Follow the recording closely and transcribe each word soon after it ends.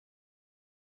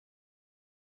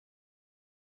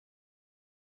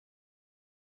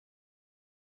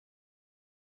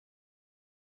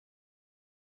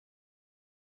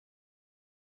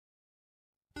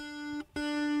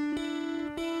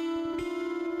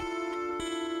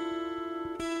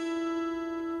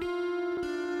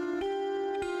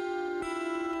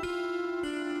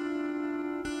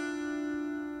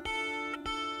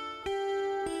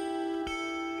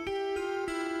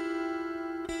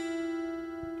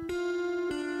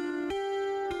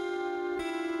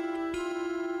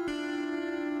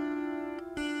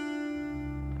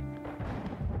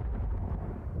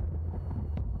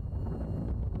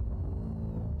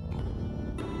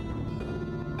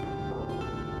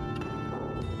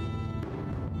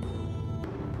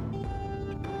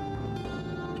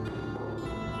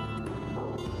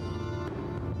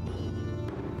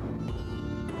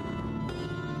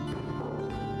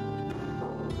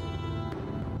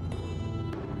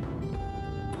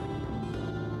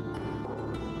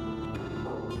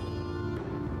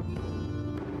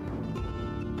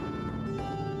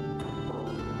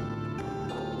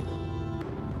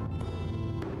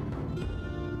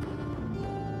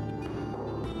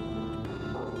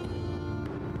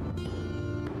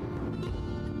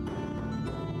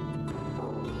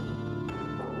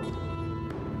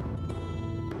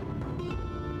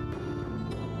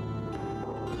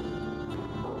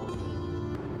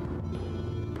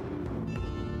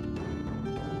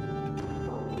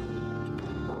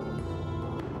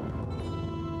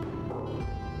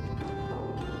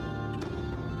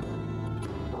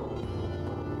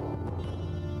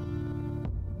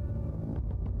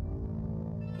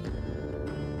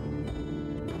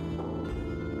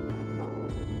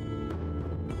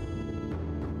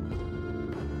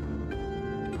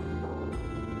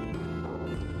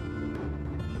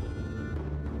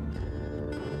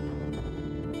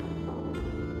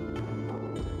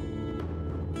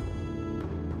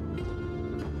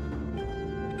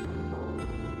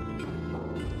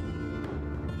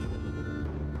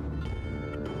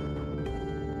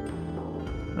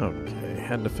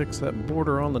had to fix that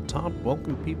border on the top.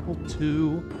 Welcome people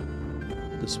to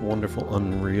this wonderful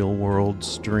Unreal World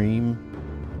stream.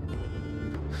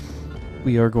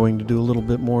 We are going to do a little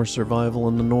bit more survival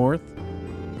in the north.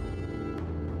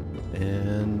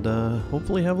 And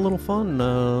hopefully have a little fun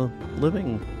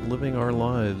living our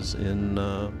lives in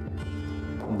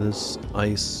this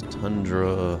ice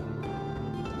tundra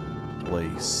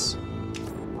place.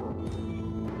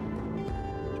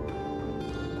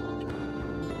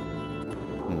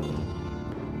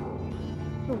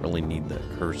 Don't really need that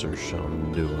cursor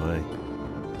shown, do I?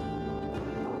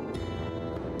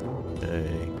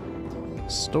 Okay.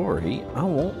 Story, I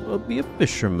want to be a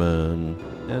fisherman.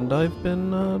 And I've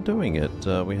been doing it.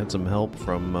 We had some help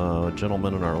from a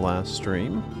gentleman in our last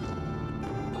stream.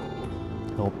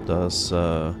 Helped us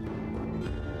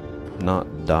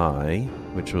not die,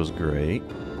 which was great.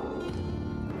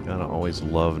 Gotta always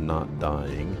love not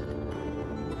dying.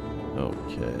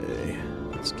 Okay.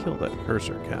 Let's kill that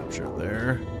cursor capture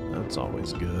there. That's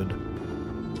always good.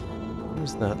 How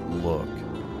does that look?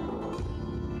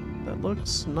 That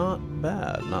looks not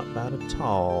bad. Not bad at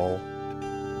all.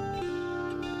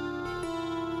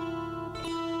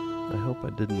 I hope I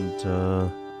didn't,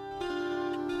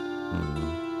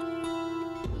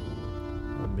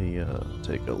 Let me,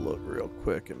 take a look real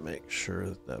quick and make sure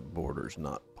that that border's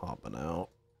not popping out.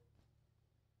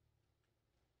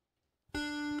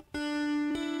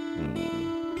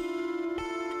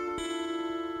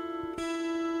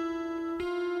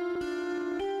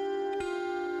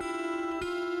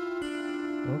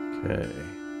 Okay,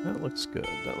 that looks good,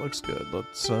 that looks good.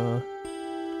 Let's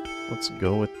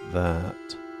go with that.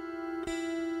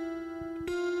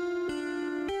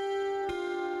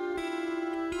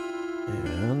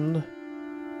 And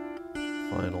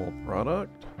final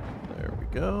product. There we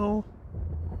go.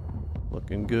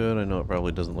 Looking good. I know it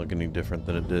probably doesn't look any different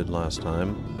than it did last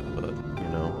time, but you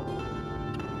know,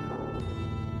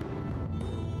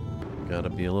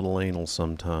 gotta be a little anal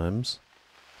sometimes.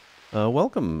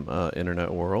 Welcome,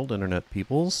 internet world, internet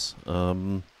peoples,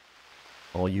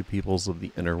 all you peoples of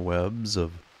the interwebs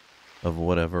of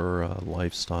whatever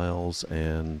lifestyles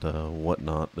and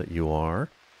whatnot that you are.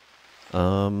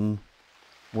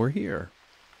 We're here,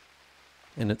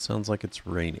 and it sounds like it's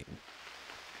raining.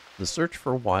 The search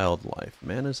for wildlife.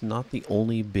 Man is not the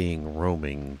only being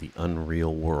roaming the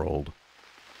unreal world.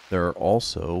 There are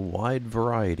also wide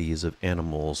varieties of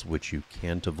animals which you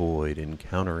can't avoid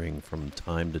encountering from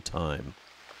time to time,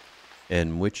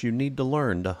 and which you need to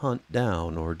learn to hunt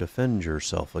down or defend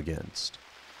yourself against.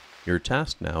 Your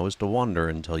task now is to wander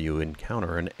until you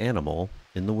encounter an animal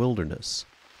in the wilderness.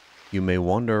 You may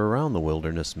wander around the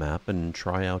wilderness map and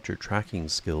try out your tracking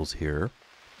skills here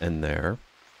and there.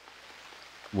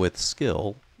 With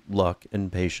skill, luck,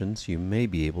 and patience, you may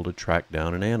be able to track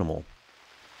down an animal.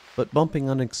 But bumping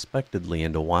unexpectedly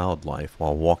into wildlife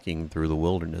while walking through the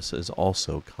wilderness is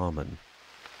also common.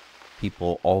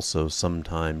 People also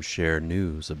sometimes share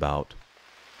news about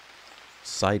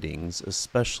sightings,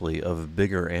 especially of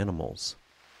bigger animals.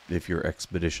 If your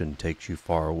expedition takes you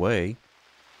far away,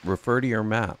 refer to your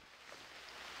map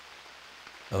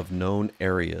of known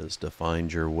areas to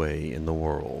find your way in the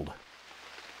world.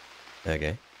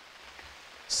 Okay.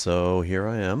 So here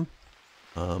I am.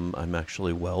 I'm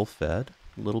actually well fed.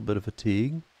 A little bit of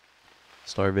fatigue.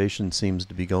 Starvation seems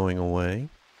to be going away.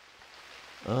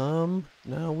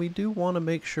 Now we do want to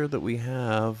make sure that we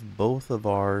have both of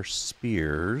our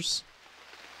spears.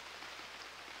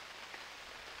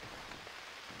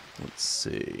 Let's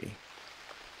see.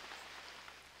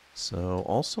 So,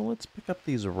 also let's pick up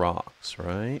these rocks,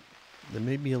 right? They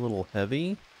may be a little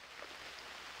heavy,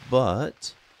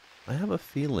 but I have a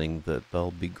feeling that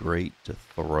they'll be great to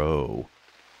throw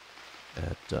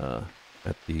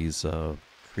at these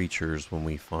creatures when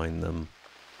we find them.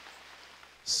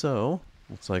 So,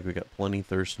 looks like we got plenty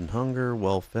thirst and hunger,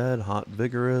 well fed, hot,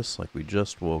 vigorous, like we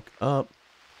just woke up.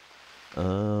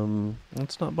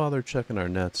 Let's not bother checking our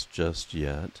nets just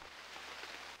yet.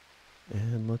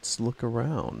 And let's look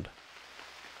around.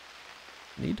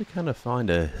 Need to kind of find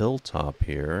a hilltop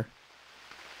here.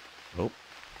 Oh,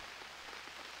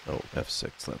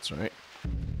 F6, that's right.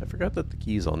 I forgot that the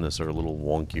keys on this are a little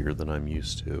wonkier than I'm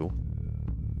used to.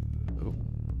 Oh.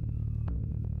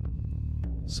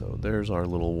 So there's our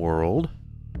little world.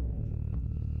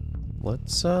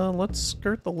 Let's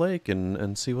skirt the lake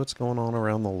and see what's going on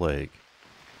around the lake.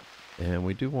 And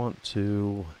we do want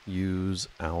to use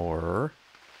our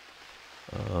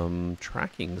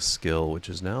tracking skill, which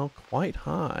is now quite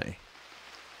high.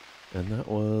 And that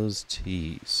was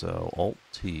T, so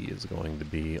Alt-T is going to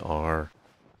be our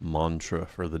mantra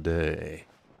for the day.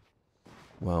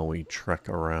 while we trek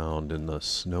around in the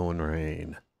snow and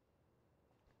rain.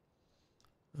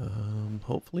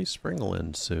 Hopefully spring will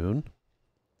end soon,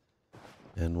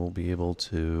 and we'll be able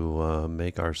to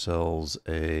make ourselves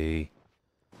a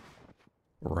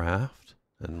raft,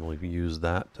 and we'll use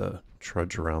that to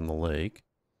trudge around the lake.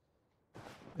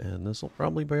 And this will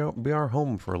probably be our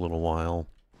home for a little while.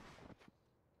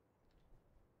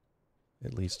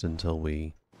 At least until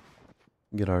we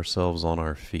get ourselves on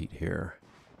our feet here.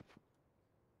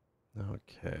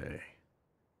 Okay.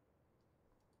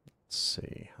 Let's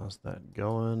see. How's that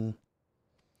going?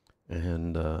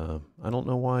 And I don't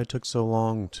know why it took so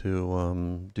long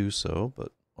to do so,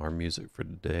 but our music for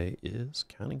today is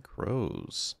Counting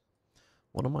Crows.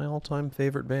 One of my all-time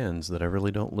favorite bands that I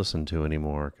really don't listen to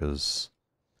anymore because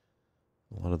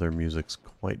a lot of their music's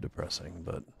quite depressing,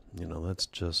 but, you know, that's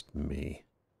just me.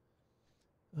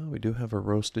 Oh, we do have a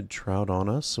roasted trout on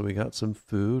us, so we got some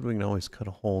food. We can always cut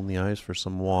a hole in the ice for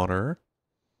some water.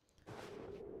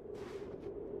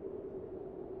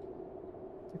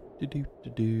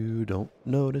 Don't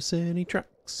notice any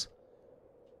tracks.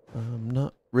 I'm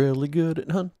not really good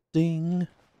at hunting.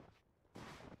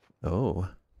 Oh.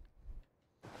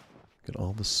 Look at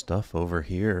all the stuff over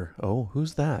here. Oh,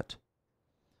 who's that?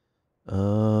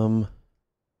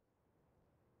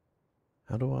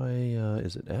 How do I,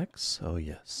 is it X? Oh,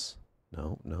 yes.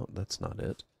 No, that's not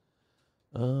it.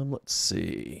 Let's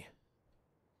see.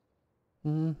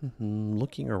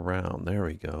 Looking around, there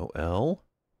we go. L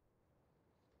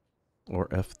or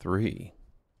F3.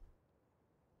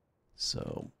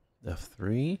 So,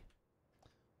 F3.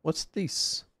 What's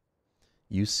this?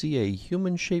 You see a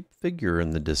human-shaped figure in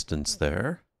the distance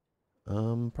there.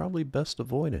 Probably best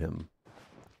avoid him.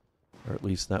 Or at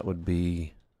least that would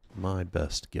be my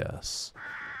best guess.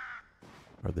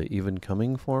 Are they even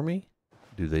coming for me?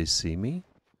 Do they see me?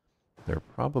 They're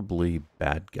probably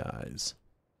bad guys.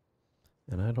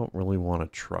 And I don't really want to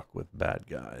truck with bad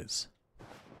guys.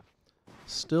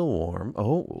 Still warm.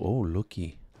 Oh,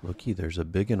 looky. Looky, there's a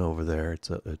big one over there.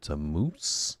 It's a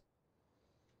moose.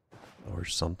 Or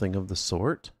something of the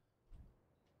sort.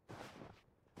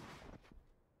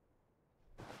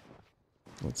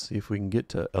 Let's see if we can get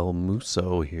to El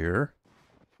Muso here.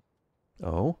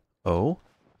 Oh.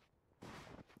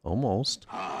 Almost.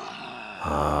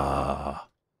 Ah.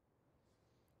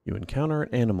 You encounter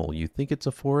an animal. You think it's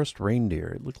a forest reindeer.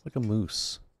 It looks like a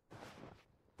moose.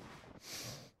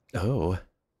 Oh.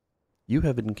 You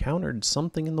have encountered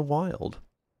something in the wild.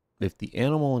 If the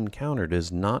animal encountered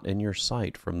is not in your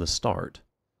sight from the start,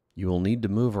 you will need to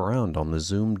move around on the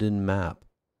zoomed-in map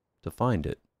to find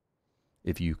it.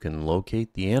 If you can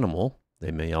locate the animal,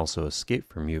 they may also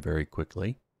escape from you very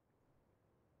quickly.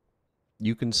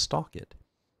 You can stalk it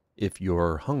if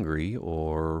you're hungry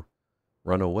or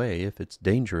run away if it's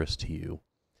dangerous to you.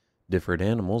 Different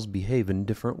animals behave in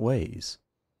different ways,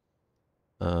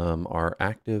 are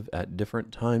active at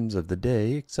different times of the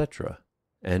day, etc.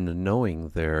 And knowing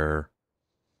their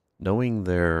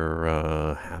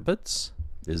habits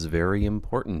is very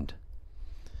important.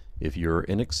 If you're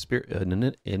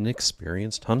an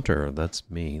inexperienced hunter, that's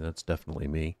me, that's definitely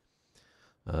me,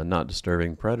 not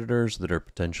disturbing predators that are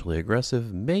potentially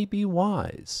aggressive may be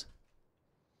wise.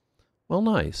 Well,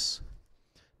 nice.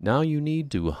 Now you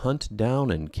need to hunt down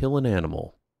and kill an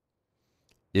animal.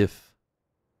 If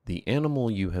the animal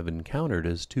you have encountered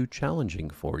is too challenging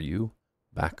for you,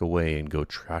 back away and go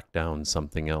track down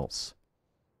something else.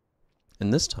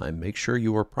 And this time, make sure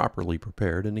you are properly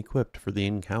prepared and equipped for the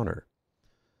encounter.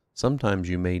 Sometimes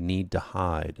you may need to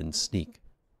hide and sneak,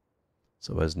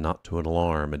 so as not to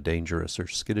alarm a dangerous or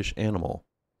skittish animal.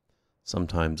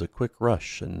 Sometimes a quick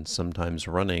rush and sometimes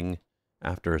running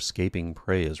after escaping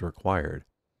prey is required.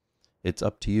 It's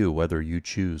up to you whether you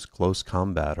choose close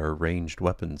combat or ranged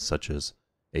weapons such as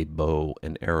a bow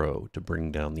and arrow to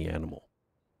bring down the animal.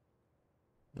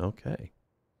 Okay.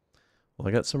 Well,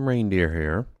 I got some reindeer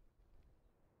here.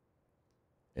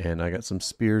 And I got some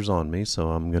spears on me, so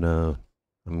I'm gonna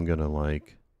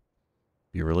like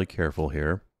be really careful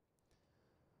here.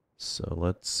 So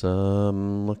let's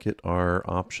look at our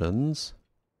options.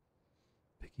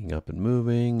 Picking up and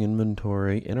moving,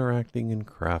 inventory, interacting and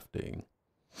crafting.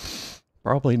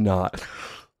 Probably not.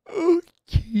 Oh,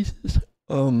 Jesus.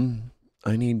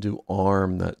 I need to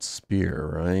arm that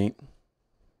spear, right?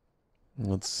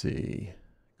 Let's see.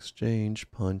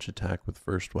 Exchange, punch, attack with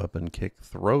first weapon, kick,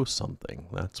 throw something.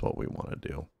 That's what we want to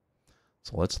do.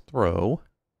 So let's throw.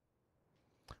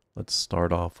 Let's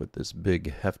start off with this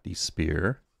big hefty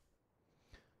spear.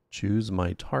 Choose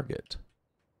my target.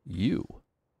 You.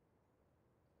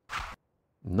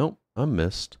 Nope, I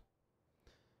missed.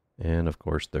 And of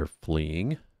course they're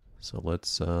fleeing. So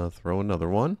let's throw another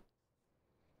one.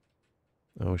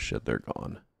 Oh shit, they're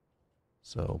gone.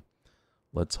 So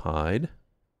let's hide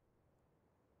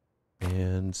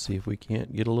and see if we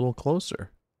can't get a little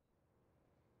closer.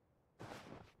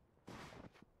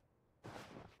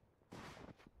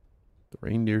 The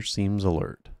reindeer seems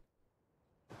alert.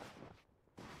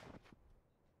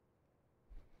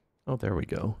 Oh, there we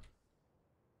go.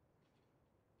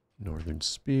 Northern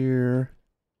spear.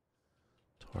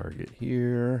 Target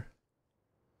here.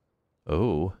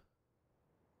 Oh.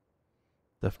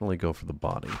 Definitely go for the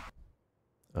body.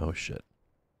 Oh, shit.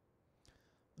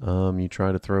 You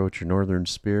try to throw at your northern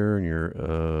spear and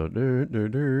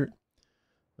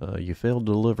you fail to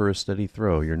deliver a steady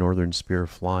throw. Your northern spear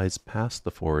flies past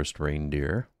the forest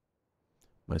reindeer.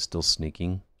 Am I still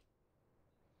sneaking?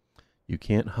 You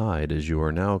can't hide as you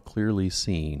are now clearly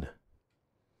seen.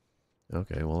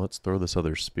 Okay, well, let's throw this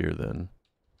other spear then.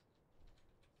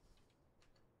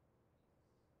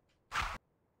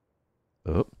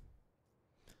 Oh.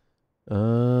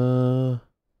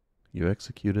 You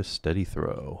execute a steady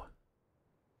throw.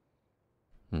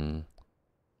 Okay,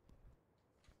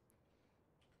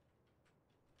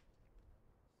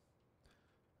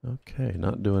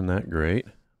 not doing that great.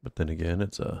 But then again,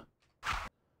 it's a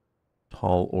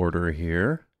tall order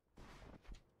here.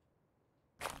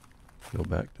 Go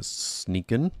back to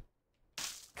sneaking.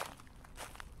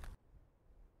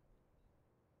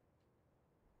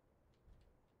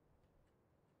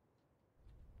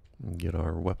 And get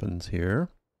our weapons here.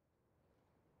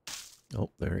 Oh,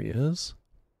 there he is.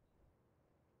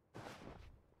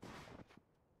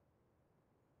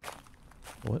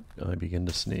 What? I begin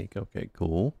to sneak. Okay,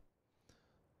 cool.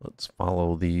 Let's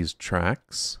follow these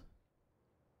tracks.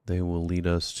 They will lead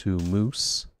us to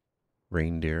Moose,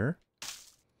 Reindeer,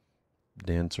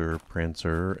 Dancer,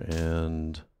 Prancer,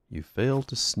 and you fail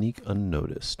to sneak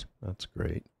unnoticed. That's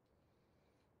great.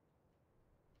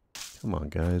 Come on,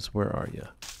 guys. Where are you?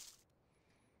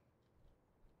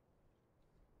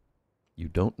 You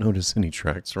don't notice any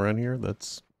tracks around here?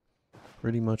 That's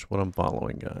pretty much what I'm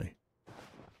following, guy.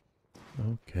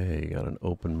 Okay, got an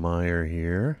open mire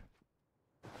here.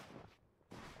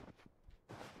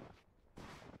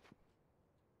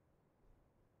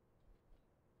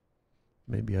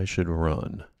 Maybe I should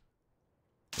run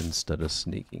instead of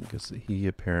sneaking, because he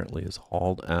apparently is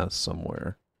hauled ass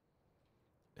somewhere.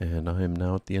 And I am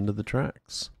now at the end of the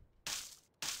tracks.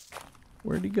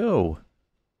 Where'd he go?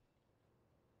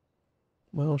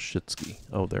 Well, shitski.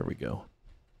 Oh, there we go.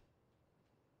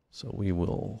 So we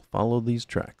will follow these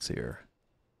tracks here.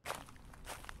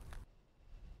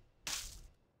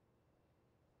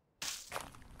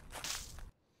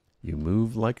 You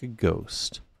move like a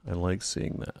ghost. I like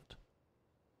seeing that.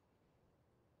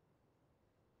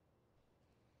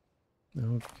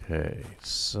 Okay,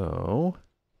 so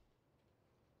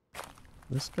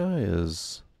this guy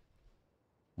is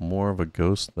more of a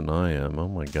ghost than I am. Oh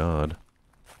my god.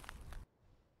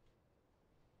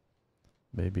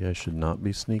 Maybe I should not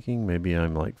be sneaking. Maybe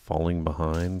I'm like falling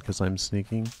behind because I'm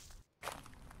sneaking.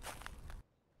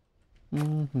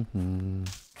 I'm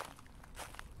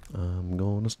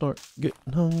gonna start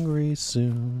getting hungry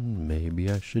soon. Maybe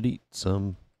I should eat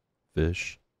some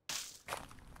fish.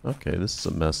 Okay, this is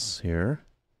a mess here.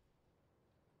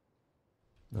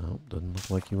 No, doesn't look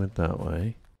like you went that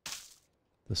way.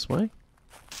 This way?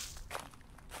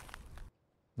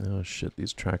 Oh shit,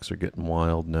 these tracks are getting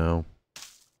wild now.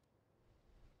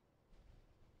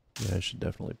 Yeah, I should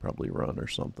definitely probably run or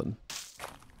something.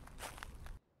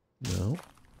 No.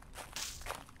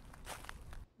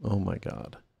 Oh my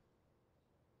god.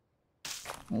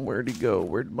 Where'd he go?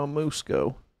 Where'd my moose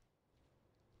go?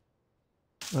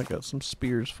 I got some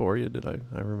spears for you. Did I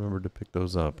remembered to pick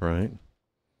those up, right?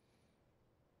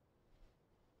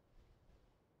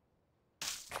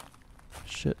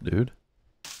 Shit, dude.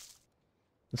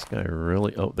 This guy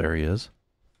really... Oh, there he is.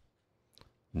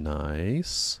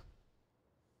 Nice.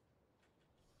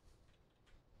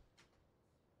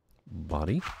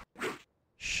 Body.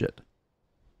 Shit.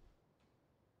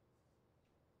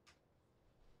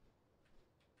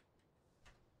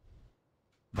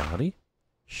 Body.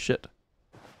 Shit.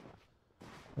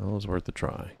 That was worth a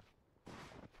try.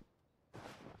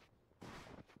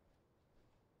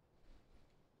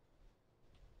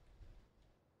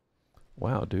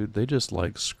 Wow, dude, they just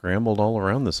like scrambled all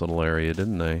around this little area,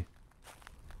 didn't they?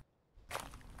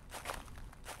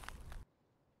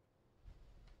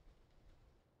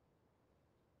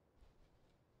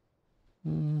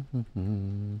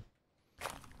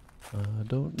 I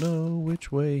don't know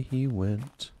which way he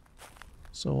went,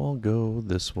 so I'll go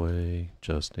this way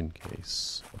just in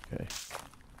case. Okay,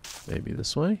 maybe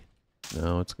this way?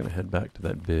 No, it's going to head back to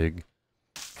that big,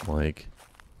 like,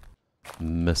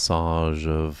 massage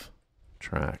of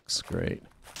tracks. Great.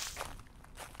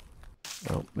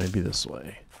 Oh, maybe this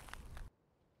way.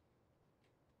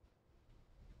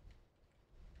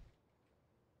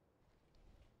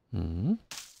 Hmm.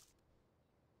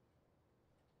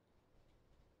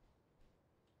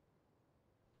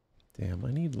 Damn,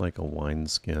 I need like a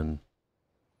wineskin.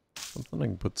 Something I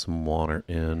can put some water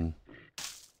in.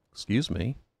 Excuse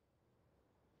me.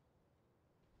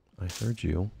 I heard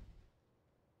you.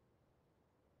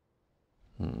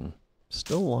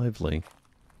 Still lively.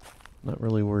 Not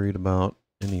really worried about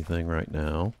anything right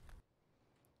now.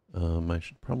 I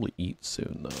should probably eat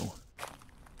soon, though.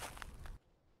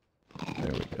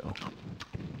 There we go.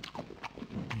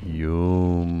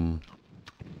 Yum.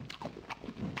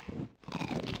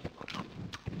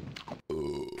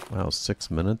 Wow,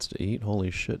 6 minutes to eat?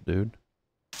 Holy shit, dude.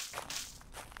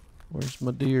 Where's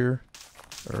my deer?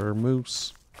 Or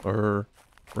moose? Or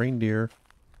reindeer?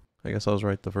 I guess I was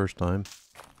right the first time.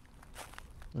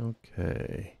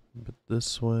 Okay. Bit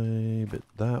this way, bit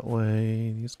that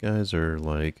way. These guys are,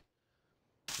 like,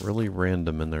 really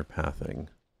random in their pathing.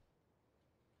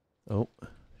 Oh,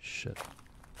 shit.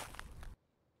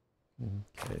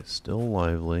 Okay, still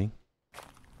lively.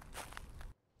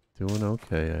 Doing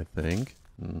okay, I think.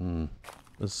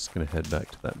 This is going to head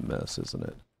back to that mess, isn't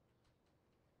it?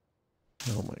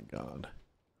 Oh my god.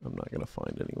 I'm not going to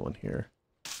find anyone here.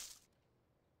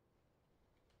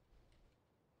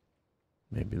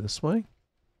 Maybe this way?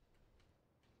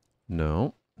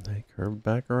 No. They curved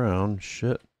back around.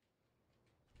 Shit.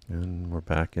 And we're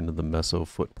back into the meso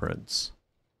footprints.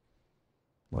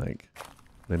 Like,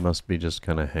 they must be just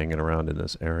kind of hanging around in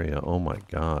this area. Oh my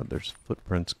god, there's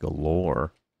footprints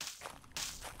galore.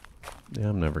 Yeah,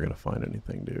 I'm never going to find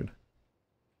anything, dude.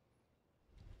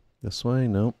 This way?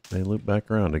 Nope. They loop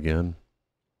back around again.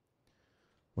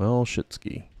 Well,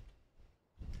 shitski.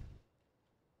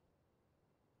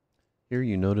 Here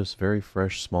you notice very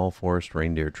fresh small forest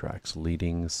reindeer tracks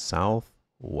leading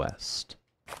southwest.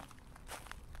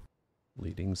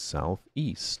 Leading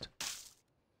southeast.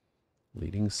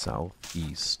 Leading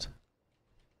southeast.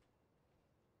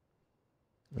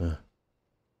 I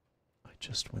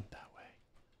just went that way.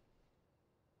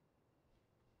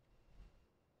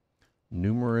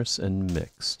 Numerous and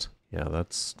mixed. Yeah,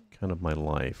 that's kind of my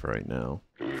life right now.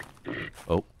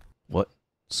 Oh, what?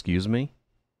 Excuse me?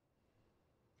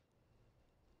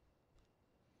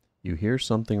 You hear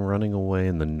something running away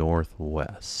in the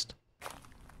northwest.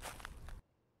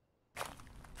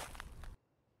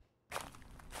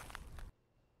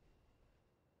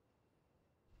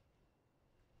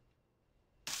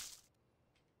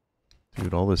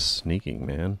 Dude, all this sneaking,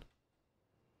 man.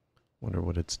 Wonder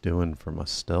what it's doing for my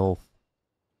stealth.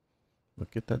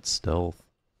 Look at that stealth.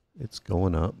 It's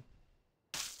going up.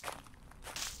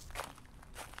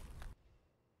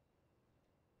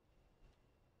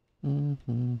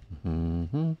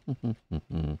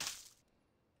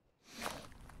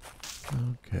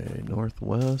 Okay,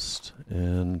 northwest,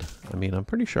 and I mean, I'm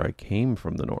pretty sure I came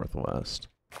from the northwest.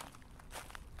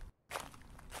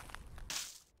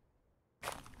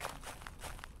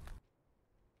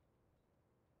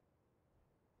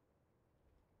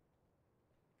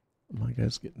 My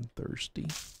guy's getting thirsty.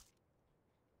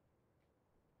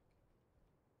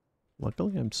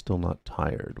 Luckily, I'm still not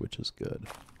tired, which is good.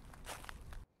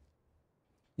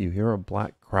 You hear a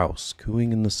black grouse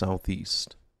cooing in the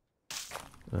southeast.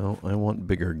 No, I want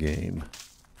bigger game.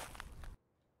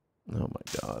 Oh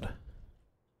my god.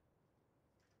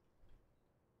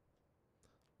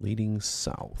 Leading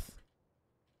south.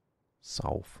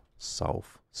 South,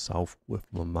 south, south with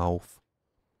my mouth.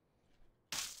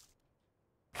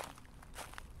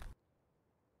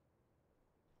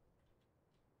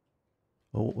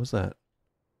 Oh, what was that?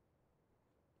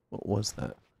 What was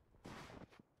that?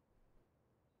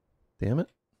 Damn it.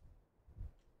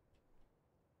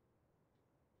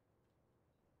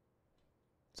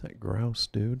 It's that grouse,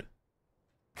 dude.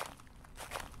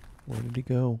 Where did he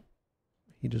go?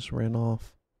 He just ran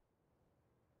off.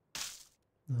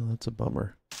 Oh, that's a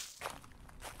bummer.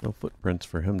 No footprints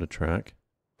for him to track.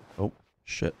 Oh,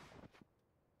 shit.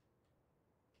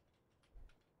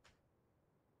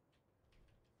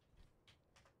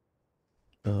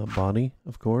 Body,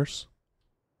 of course.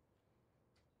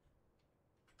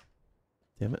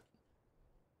 Damn it.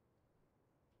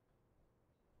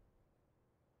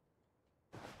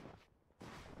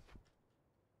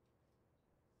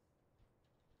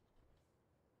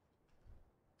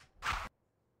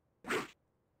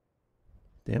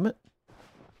 Damn it.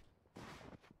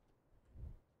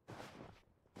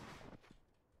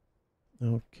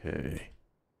 Okay.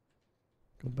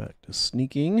 Go back to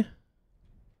sneaking.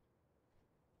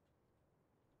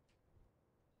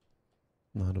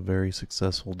 Not a very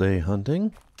successful day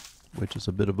hunting, which is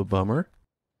a bit of a bummer.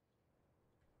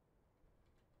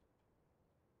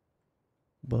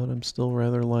 But I'm still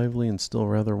rather lively and still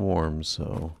rather warm,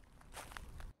 so...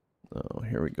 Oh,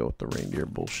 here we go with the reindeer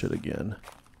bullshit again.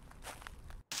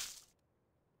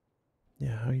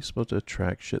 Yeah, how are you supposed to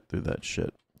attract shit through that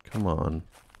shit? Come on.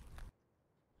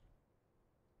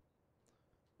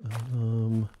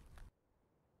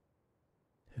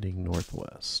 Heading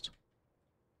northwest.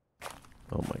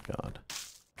 Oh my god.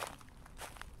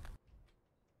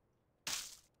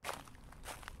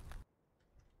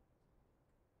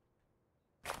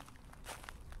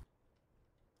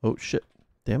 Oh shit.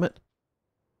 Damn it.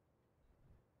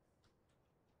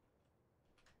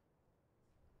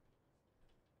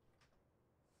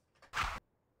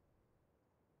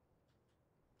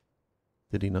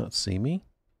 Did he not see me?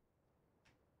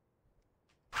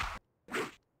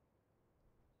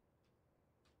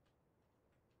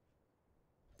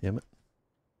 Damn it.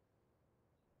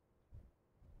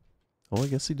 Oh, I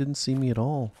guess he didn't see me at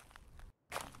all.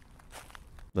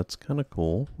 That's kind of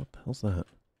cool. What the hell's that?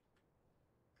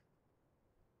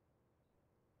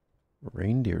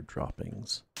 Reindeer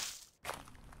droppings.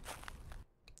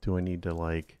 Do I need to,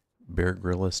 like, Bear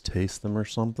Grylls taste them or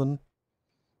something?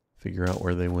 Figure out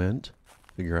where they went?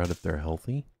 Figure out if they're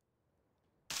healthy?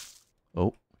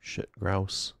 Oh, shit,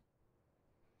 grouse.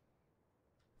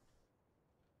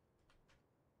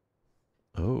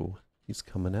 Oh, he's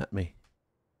coming at me.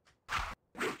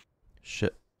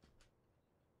 Shit.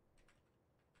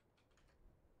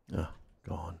 Oh,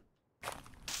 gone.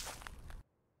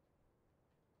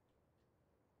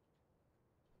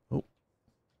 Oh.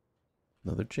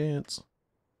 Another chance.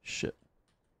 Shit.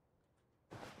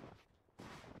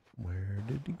 Where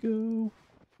did he go?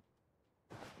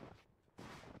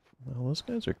 Well, those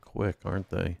guys are quick, aren't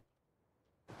they?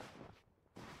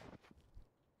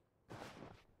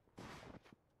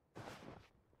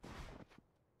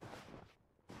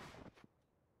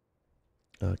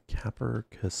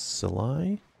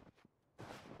 Capercaillie?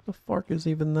 The fuck is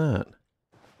even that?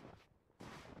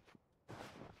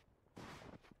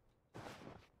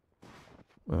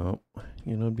 Oh,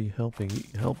 you know, it'd be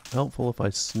helpful if I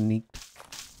sneaked.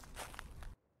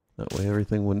 That way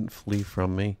everything wouldn't flee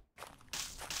from me.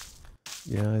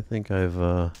 Yeah, I think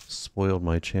I've spoiled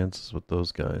my chances with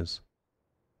those guys.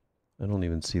 I don't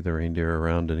even see the reindeer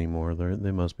around anymore.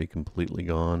 They must be completely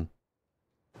gone.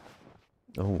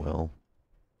 Oh well.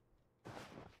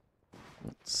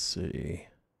 Let's see.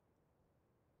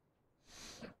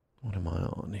 What am I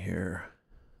on here?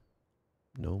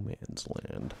 No man's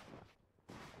land.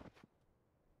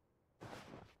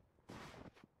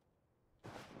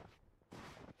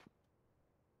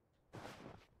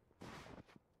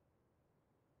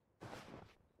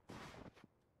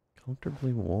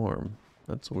 Comfortably warm.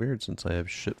 That's weird since I have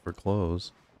shit for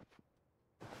clothes.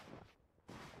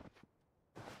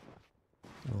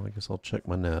 Well, I guess I'll check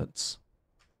my nets.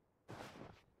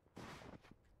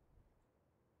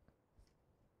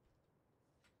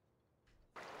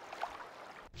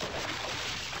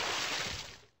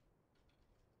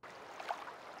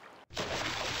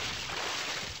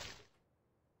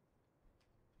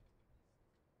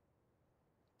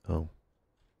 Oh.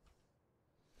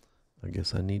 I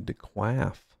guess I need to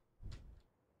quaff.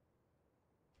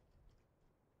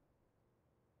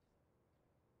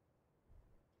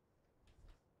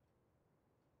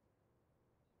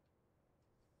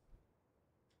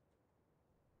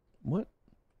 What?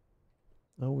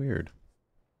 Oh, weird.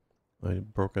 I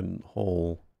broke a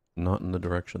hole not in the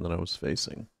direction that I was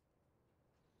facing.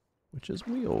 Which is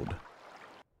weird.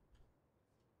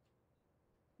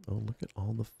 Oh, look at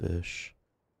all the fish.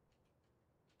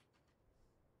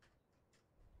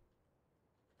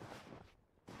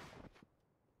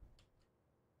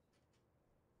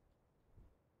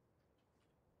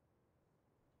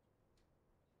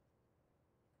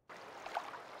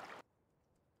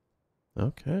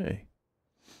 Okay.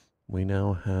 We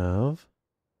now have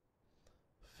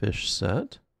fish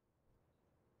set.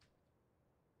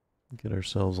 Get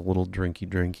ourselves a little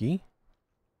drinky.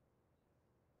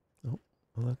 Oh,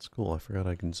 well, that's cool. I forgot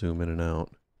I can zoom in and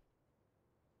out.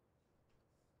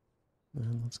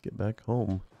 And let's get back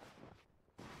home.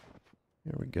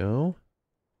 Here we go.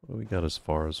 What do we got as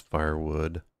far as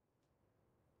firewood?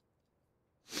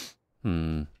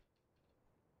 Let's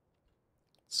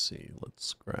see.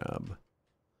 Let's grab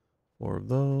 4 of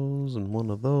those and 1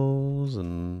 of those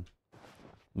and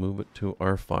move it to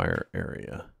our fire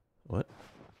area. What?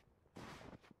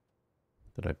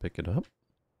 Did I pick it up?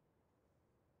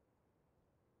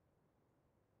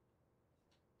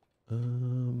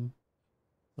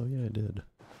 Oh yeah, I did.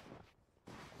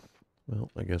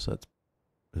 Well, I guess that's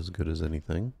as good as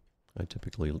anything. I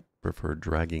typically prefer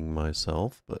dragging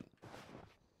myself, but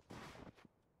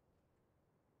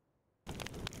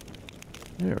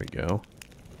there we go.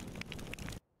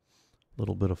 A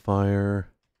little bit of fire,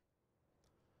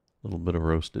 a little bit of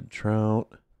roasted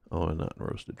trout. Oh, not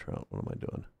roasted trout. What am I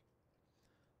doing?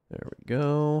 There we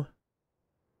go.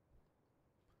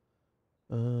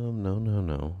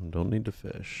 No. Don't need to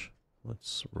fish.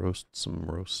 Let's roast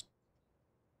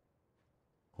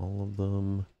all of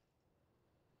them.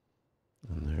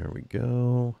 And there we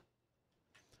go.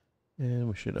 And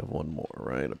we should have one more,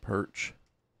 right? A perch.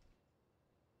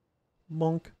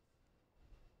 Bonk.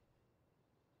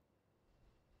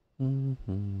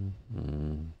 I'm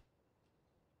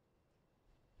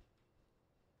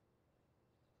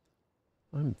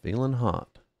feeling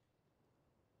hot.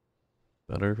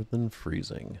 Better than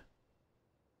freezing.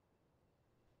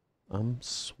 I'm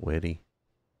sweaty.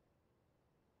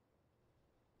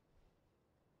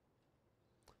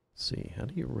 Let's see, how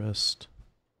do you rest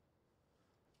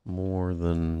more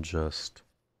than just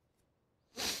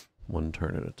one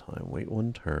turn at a time? Wait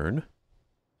one turn.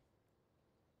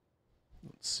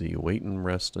 Let's see, wait and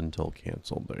rest until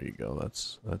canceled. There you go.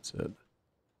 That's it.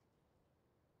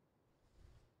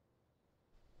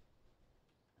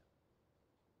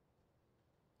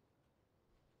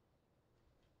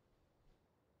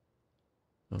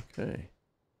 Okay.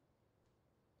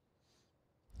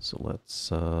 So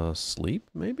let's sleep,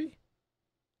 maybe?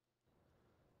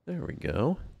 There we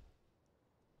go.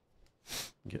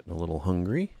 Getting a little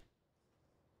hungry.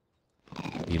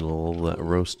 Eat a little of that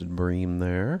roasted bream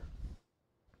there.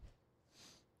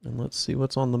 And let's see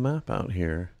what's on the map out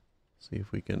here. See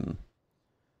if we can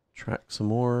track some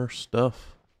more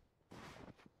stuff.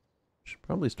 Should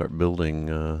probably start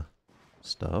building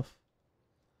stuff.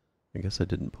 I guess I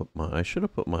didn't put my... I should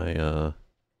have put my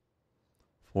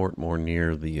fort more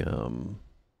near the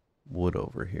wood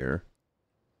over here.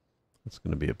 That's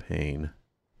going to be a pain.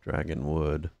 Dragon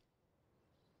wood.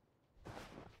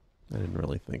 I didn't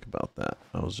really think about that.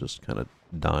 I was just kind of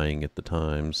dying at the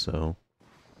time, so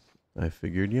I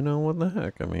figured, you know, what the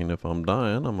heck? I mean, if I'm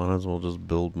dying, I might as well just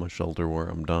build my shelter where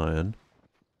I'm dying.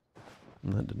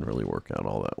 And that didn't really work out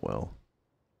all that well.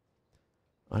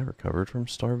 I recovered from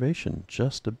starvation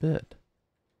just a bit.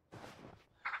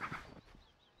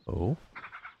 Oh.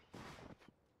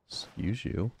 Excuse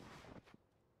you.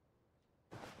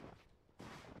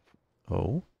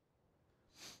 Oh.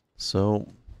 So,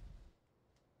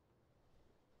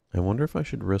 I wonder if I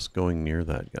should risk going near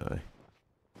that guy.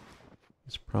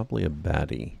 He's probably a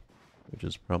baddie, which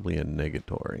is probably a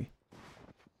negatory.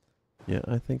 Yeah,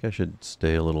 I think I should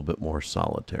stay a little bit more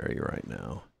solitary right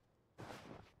now.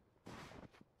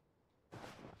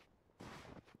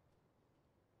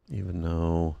 Even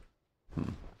though...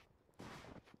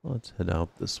 Let's head out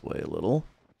this way a little.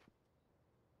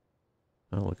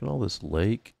 Oh, look at all this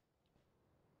lake.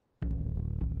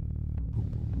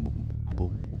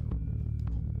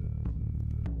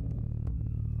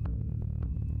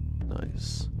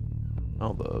 Nice.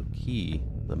 Oh,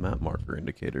 the map marker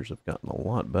indicators have gotten a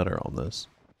lot better on this.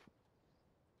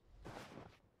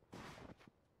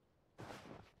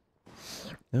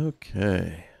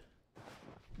 Okay.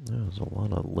 There's a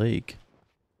lot of lake.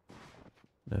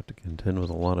 I have to contend with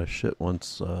a lot of shit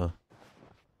once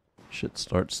shit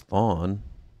starts thawing.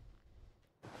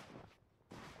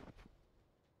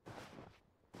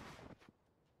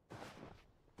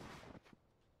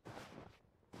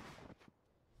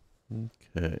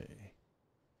 Okay.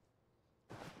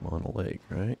 I'm on a lake,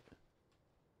 right?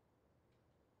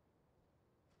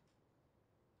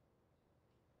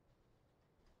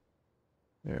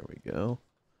 There we go.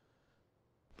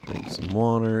 Drink some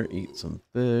water, eat some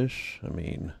fish. I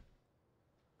mean,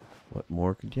 what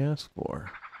more could you ask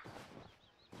for?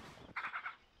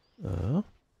 How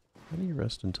do you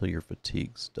rest until your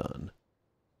fatigue's done?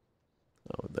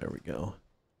 Oh, there we go.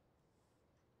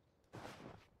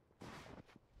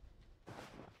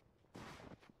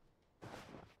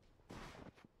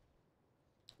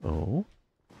 Oh.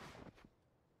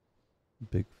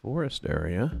 Big forest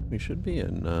area. We should be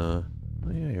in, oh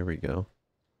yeah, here we go.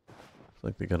 Looks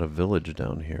like they got a village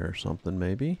down here or something,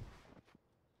 maybe.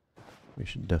 We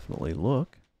should definitely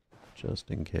look, just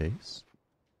in case.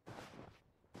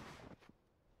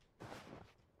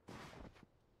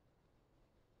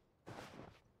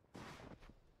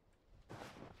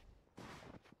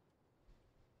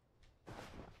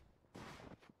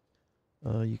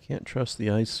 You can't trust the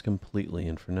ice completely,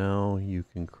 and for now, you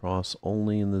can cross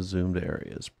only in the zoomed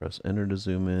areas. Press enter to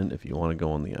zoom in if you want to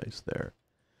go on the ice there.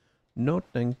 No,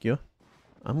 thank you.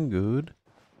 I'm good.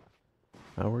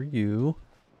 How are you?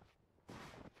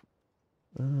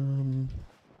 Any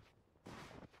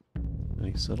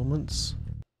settlements?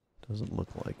 Doesn't look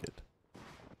like it.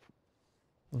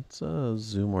 Let's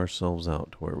zoom ourselves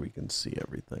out to where we can see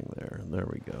everything there. There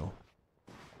we go.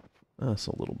 That's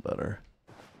a little better.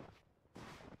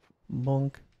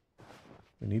 Bonk.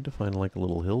 We need to find like a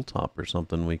little hilltop or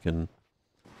something we can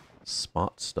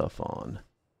spot stuff on.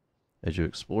 As you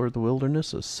explore the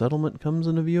wilderness, a settlement comes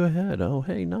into view ahead. Oh,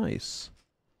 hey, nice.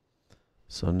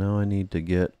 So now I need to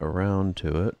get around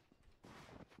to it.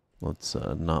 Let's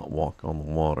not walk on the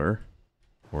water.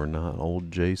 Or not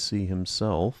old JC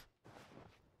himself.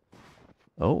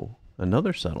 Oh,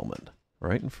 another settlement.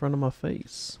 Right in front of my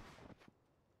face.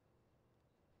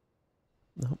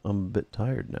 Oh, I'm a bit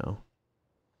tired now.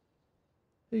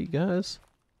 Hey guys.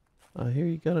 I hear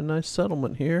you got a nice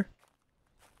settlement here.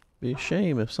 Be a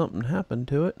shame if something happened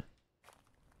to it.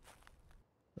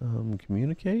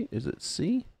 Communicate? Is it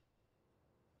C?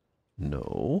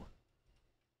 No.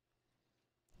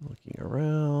 Looking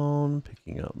around,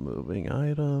 picking up moving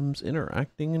items,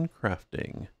 interacting and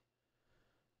crafting.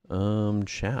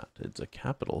 Chat. It's a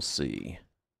capital C.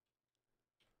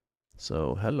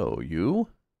 So, hello, you.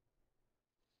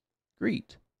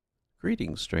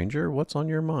 Greetings, stranger. What's on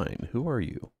your mind? Who are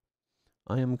you?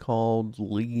 I am called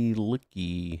Lee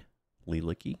Licky. Lee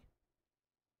Licky?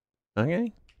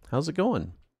 Okay. How's it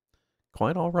going?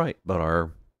 Quite all right, but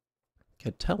our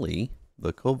Catelli,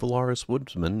 the Covalaris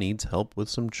woodsman, needs help with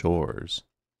some chores.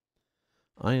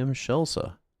 I am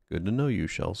Shelsa. Good to know you,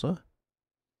 Shelsa.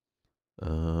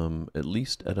 At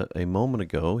least at a moment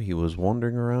ago, he was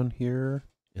wandering around here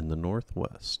in the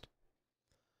northwest.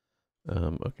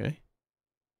 Okay.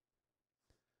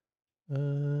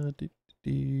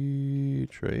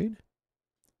 Trade?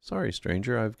 Sorry,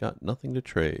 stranger, I've got nothing to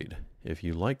trade. If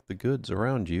you like the goods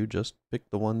around you, just pick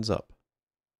the ones up.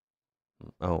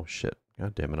 Oh, shit.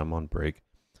 God damn it, I'm on break.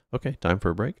 Okay, time for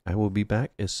a break. I will be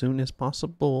back as soon as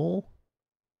possible.